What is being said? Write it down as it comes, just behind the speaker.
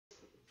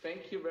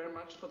thank you very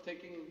much for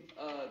taking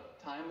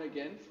time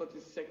again for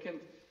the second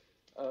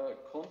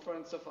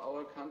conference of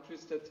our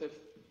countries that have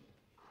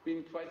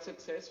been quite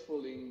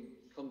successful in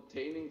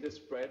containing the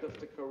spread of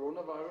the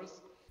coronavirus.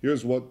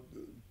 Here's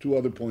two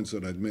other points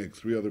that I'd make,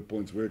 three other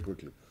points very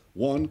quickly.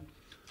 One,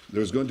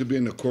 there's going to be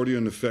an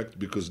accordion effect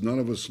because none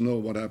of us know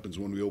what happens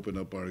when we open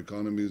up our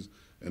economies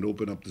and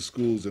open up the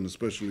schools, and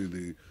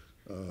especially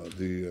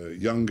the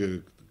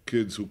younger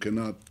kids who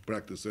cannot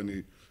practice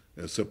any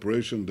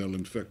separation. They'll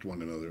infect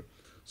one another.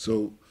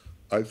 So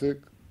I think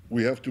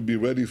we have to be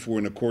ready for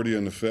an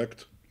accordion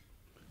effect.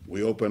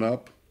 We open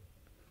up,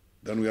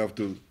 then we have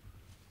to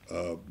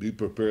be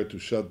prepared to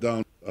shut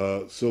down.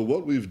 So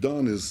what we've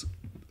done is,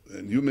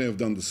 and you may have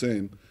done the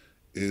same,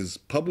 is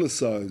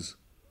publicize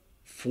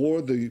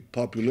for the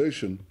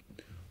population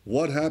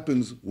what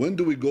happens, when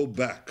do we go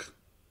back?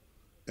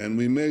 And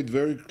we made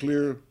very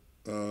clear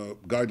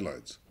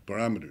guidelines,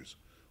 parameters.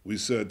 We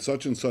said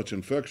such and such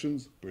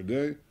infections per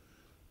day,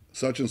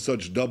 such and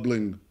such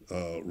doubling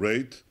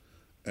rate,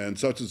 and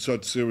such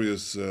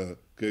serious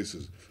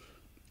cases.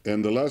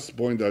 And the last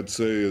point I'd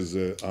say is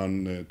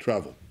on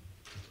travel.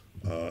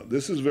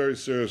 This is very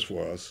serious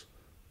for us,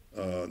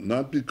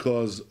 not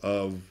because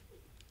of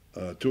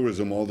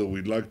tourism, although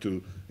we'd like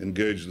to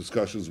engage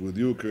discussions with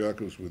you,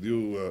 Kyriakos, with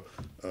you,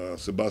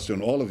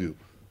 Sebastian, all of you,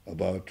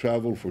 about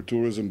travel for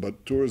tourism.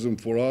 But tourism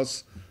for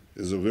us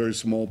is a very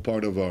small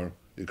part of our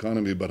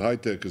economy, but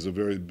high-tech is a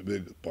very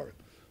big part.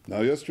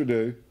 Now,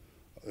 yesterday,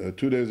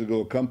 2 days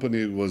ago, a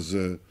company was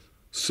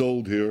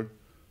sold here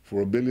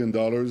for $1 billion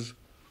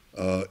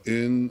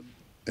in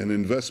an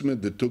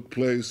investment that took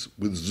place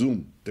with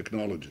Zoom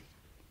technology.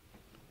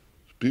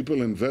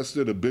 People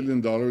invested $1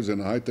 billion in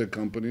a high-tech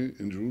company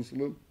in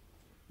Jerusalem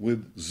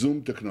with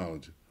Zoom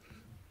technology.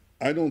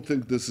 I don't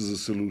think this is a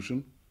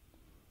solution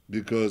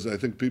because I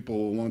think people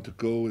will want to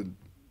go and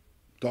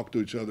talk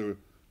to each other,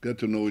 get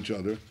to know each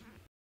other.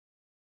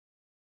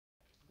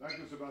 Thank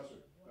you, Sebastian.